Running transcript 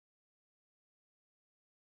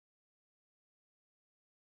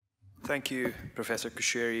Thank you, Professor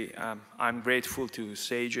Kusheri. I'm grateful to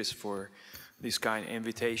SAGES for this kind of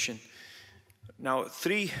invitation. Now,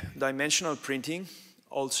 three-dimensional printing,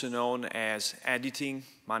 also known as editing,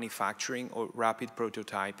 manufacturing, or rapid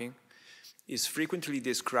prototyping, is frequently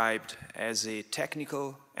described as a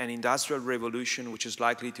technical and industrial revolution which is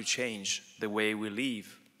likely to change the way we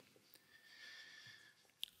live.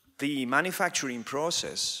 The manufacturing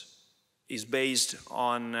process is based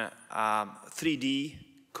on a 3D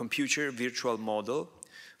computer virtual model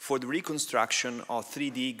for the reconstruction of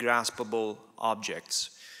 3D graspable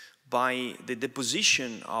objects by the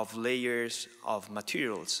deposition of layers of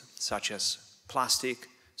materials such as plastic,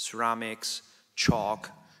 ceramics, chalk,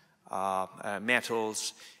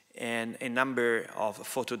 metals, and a number of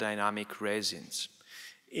photodynamic resins.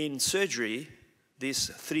 In surgery, these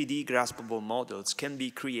 3D graspable models can be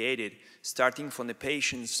created starting from the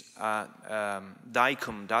patient's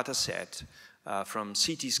DICOM dataset from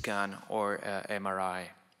CT scan or MRI.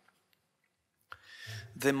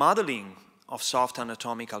 The modeling of soft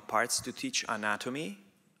anatomical parts to teach anatomy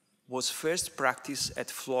was first practiced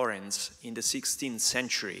at Florence in the 16th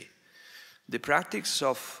century. The practice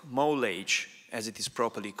of moldage, as it is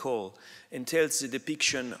properly called, entails the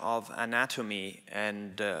depiction of anatomy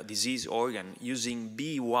and disease organ using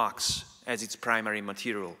bee wax as its primary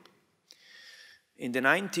material. In the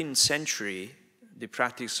 19th century, the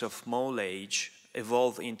practice of moldage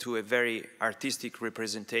evolved into a very artistic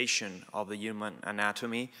representation of the human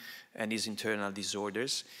anatomy and its internal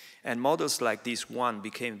disorders. And models like this one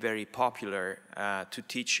became very popular to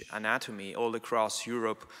teach anatomy all across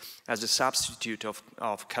Europe as a substitute of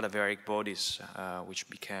cadaveric bodies, which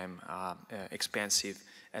became expensive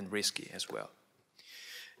and risky as well.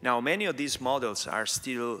 Now, many of these models are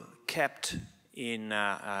still kept in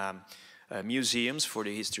museums for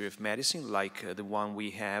the history of medicine, like the one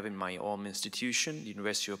we have in my home institution, the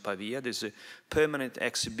University of Pavia. There's a permanent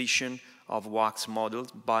exhibition of wax models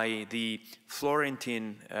by the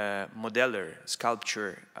Florentine modeller,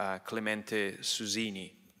 sculptor Clemente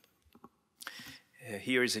Susini.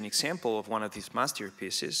 Here is an example of one of these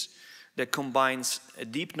masterpieces that combines a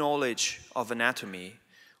deep knowledge of anatomy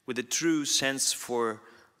with a true sense for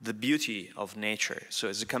the beauty of nature. So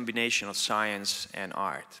it's a combination of science and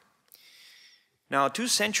art. Now, 2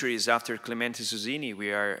 centuries after Clemente Susini,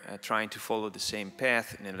 we are trying to follow the same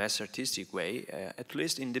path in a less artistic way, at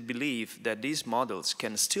least in the belief that these models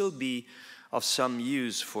can still be of some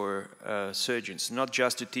use for surgeons, not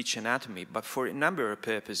just to teach anatomy, but for a number of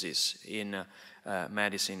purposes in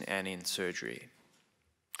medicine and in surgery.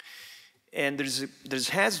 And there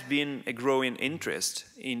has been a growing interest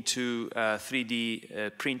into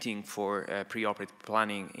 3D printing for preoperative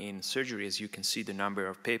planning in surgery. As you can see, the number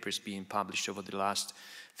of papers being published over the last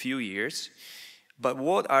few years. But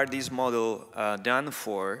what are these models done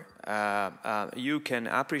for? You can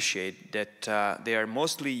appreciate that they are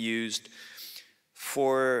mostly used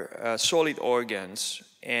for solid organs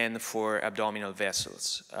and for abdominal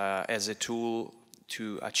vessels as a tool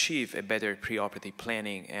to achieve a better preoperative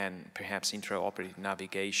planning and perhaps intraoperative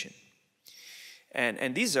navigation.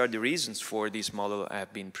 And these are the reasons for this model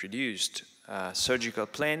have been produced. Surgical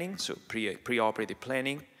planning, so preoperative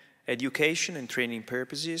planning, education and training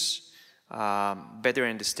purposes, better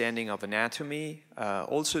understanding of anatomy,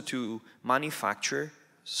 also to manufacture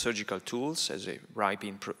surgical tools as a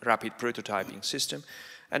rapid prototyping system,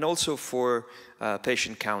 and also for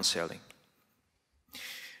patient counseling.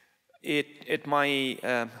 At my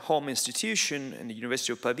home institution, in the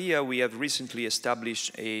University of Pavia, we have recently established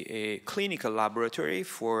a clinical laboratory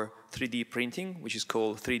for 3D printing, which is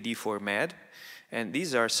called 3D4Med. And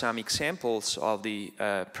these are some examples of the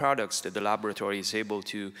products that the laboratory is able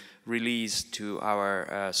to release to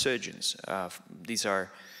our surgeons. These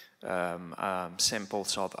are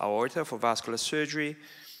samples of aorta for vascular surgery,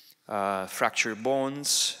 fractured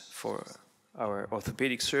bones for our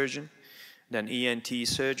orthopedic surgeon. Then ENT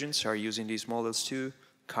surgeons are using these models too,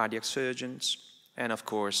 cardiac surgeons, and of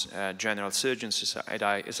course general surgeons,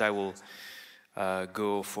 as I will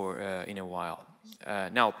go for in a while.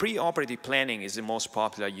 Now, preoperative planning is the most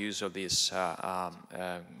popular use of these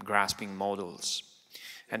grasping models.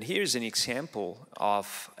 And here's an example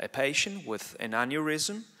of a patient with an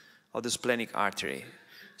aneurysm of the splenic artery,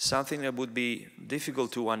 something that would be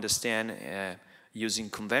difficult to understand using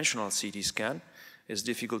conventional CT scan. It's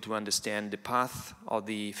difficult to understand the path of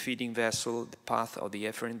the feeding vessel, the path of the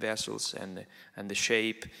efferent vessels, and the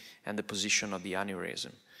shape and the position of the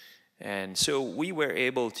aneurysm. And so we were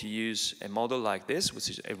able to use a model like this, which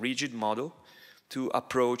is a rigid model, to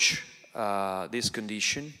approach this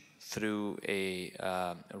condition through a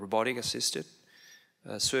robotic-assisted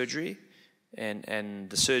surgery. and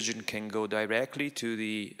the surgeon can go directly to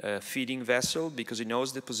the feeding vessel because he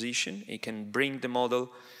knows the position. He can bring the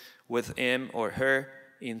model with him or her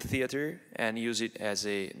in theater and use it as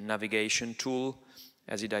a navigation tool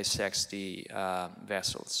as he dissects the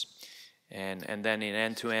vessels. And then in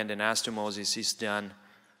end-to-end anastomosis is done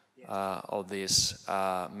of this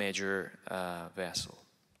major vessel.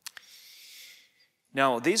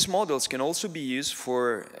 Now, these models can also be used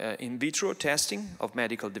for in vitro testing of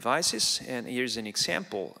medical devices, and here's an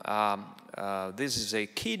example. This is a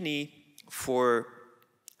kidney for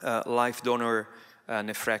live donor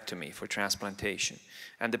nephrectomy, for transplantation.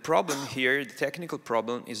 And the problem here, the technical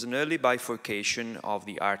problem, is an early bifurcation of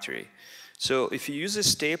the artery. So if you use a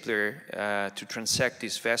stapler to transect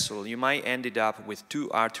this vessel, you might end it up with two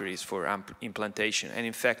arteries for implantation. And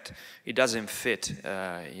in fact, it doesn't fit,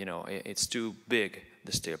 you know, it's too big,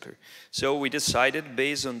 the stapler. So we decided,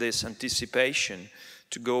 based on this anticipation,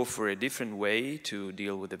 to go for a different way to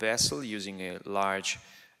deal with the vessel using a large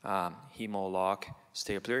hemolock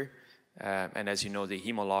stapler. And as you know, the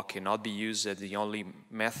hemolock cannot be used as the only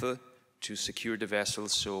method to secure the vessel,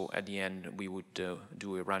 so at the end we would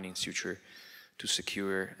do a running suture to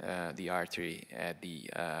secure the artery at the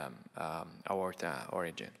aorta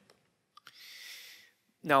origin.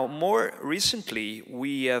 Now, more recently,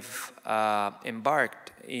 we have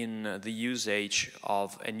embarked in the usage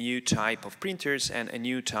of a new type of printers and a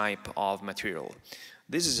new type of material.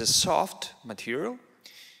 This is a soft material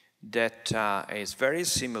that is very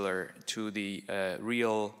similar to the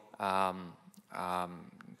real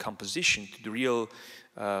composition, to the real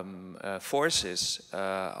forces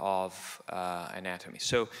of anatomy.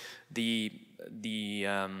 So the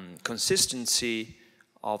consistency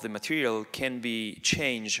of the material can be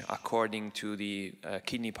changed according to the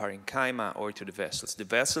kidney parenchyma or to the vessels. The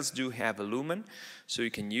vessels do have a lumen, so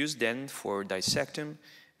you can use them for dissecting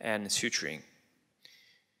and suturing.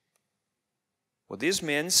 What this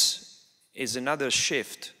means is another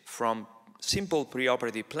shift from simple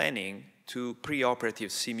preoperative planning to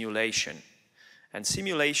preoperative simulation. And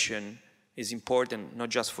simulation is important not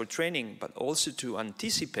just for training, but also to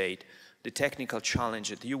anticipate the technical challenge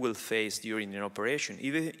that you will face during an operation,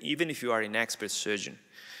 even if you are an expert surgeon.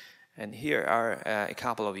 And here are a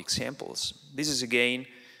couple of examples. This is again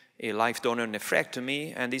a live donor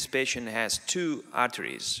nephrectomy, and this patient has two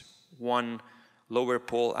arteries, one lower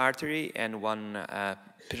pole artery and one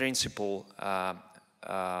principal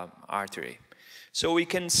artery. So we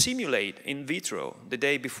can simulate in vitro the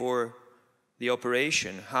day before the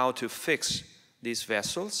operation how to fix these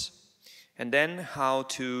vessels, and then how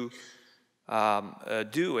to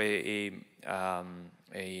do a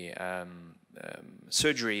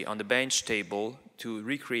surgery on the bench table to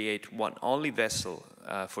recreate one only vessel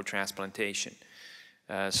for transplantation.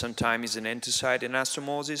 Sometimes it's an endocyte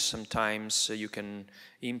anastomosis, sometimes you can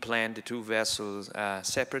implant the two vessels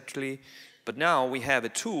separately, but now we have a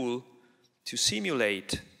tool to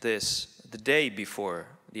simulate this the day before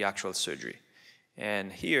the actual surgery.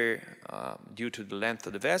 And here, due to the length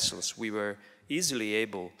of the vessels, we were easily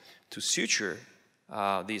able to suture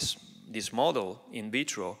this model in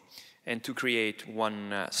vitro and to create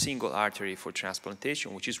one single artery for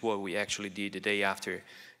transplantation, which is what we actually did the day after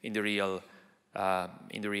in the real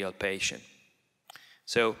patient.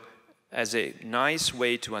 So, as a nice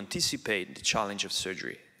way to anticipate the challenge of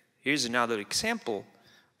surgery. Here's another example.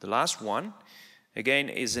 The last one, again,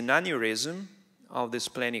 is an aneurysm of the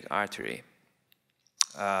splenic artery.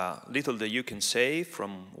 Little that you can say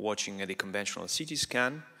from watching the conventional CT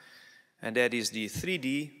scan, and that is the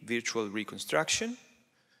 3D virtual reconstruction.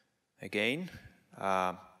 Again,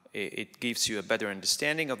 it gives you a better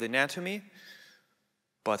understanding of the anatomy,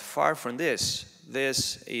 but far from this,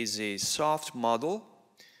 this is a soft model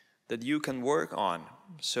that you can work on.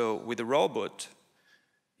 So with a robot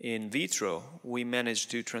in vitro, we managed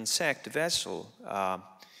to transect the vessel,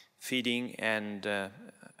 feeding and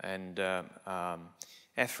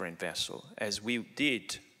efferent vessel, as we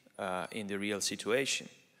did in the real situation.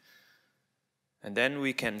 And then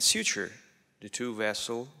we can suture the two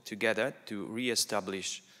vessels together to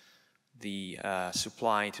re-establish the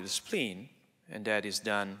supply to the spleen, and that is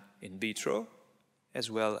done in vitro as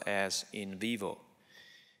well as in vivo.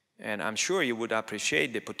 And I'm sure you would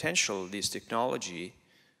appreciate the potential of this technology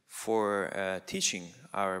for teaching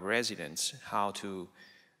our residents how to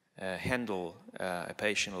handle a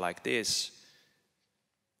patient like this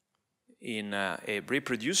in a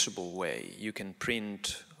reproducible way. You can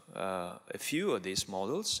print a few of these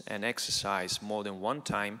models and exercise more than one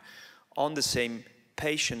time on the same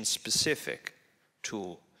patient-specific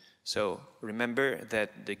tool. So remember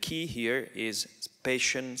that the key here is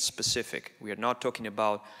patient-specific. We are not talking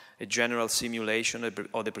about a general simulation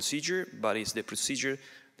of the procedure, but it's the procedure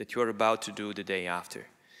that you are about to do the day after.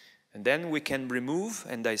 And then we can remove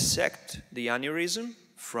and dissect the aneurysm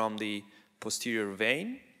from the posterior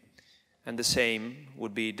vein, and the same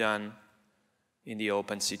would be done in the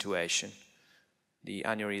open situation. The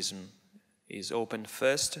aneurysm is opened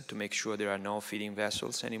first to make sure there are no feeding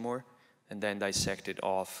vessels anymore, and then dissected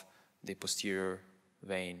off the posterior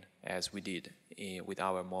vein as we did with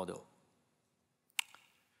our model.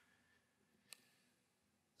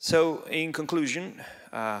 So in conclusion,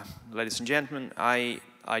 ladies and gentlemen, I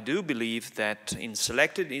do believe that in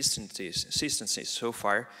selected instances so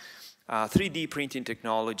far, 3D printing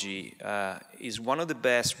technology is one of the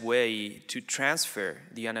best ways to transfer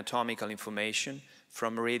the anatomical information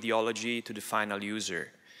from radiology to the final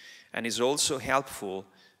user, and is also helpful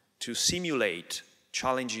to simulate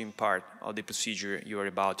challenging part of the procedure you are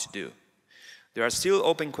about to do. There are still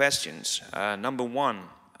open questions. Number one,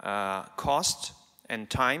 cost and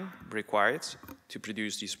time required to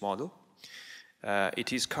produce this model.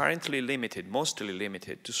 It is currently limited, mostly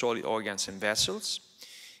limited, to solid organs and vessels,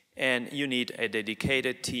 and you need a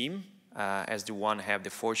dedicated team, as the one I have the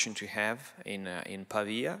fortune to have in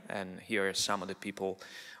Pavia, and here are some of the people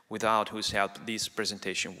without whose help this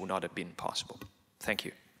presentation would not have been possible. Thank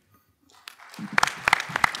you.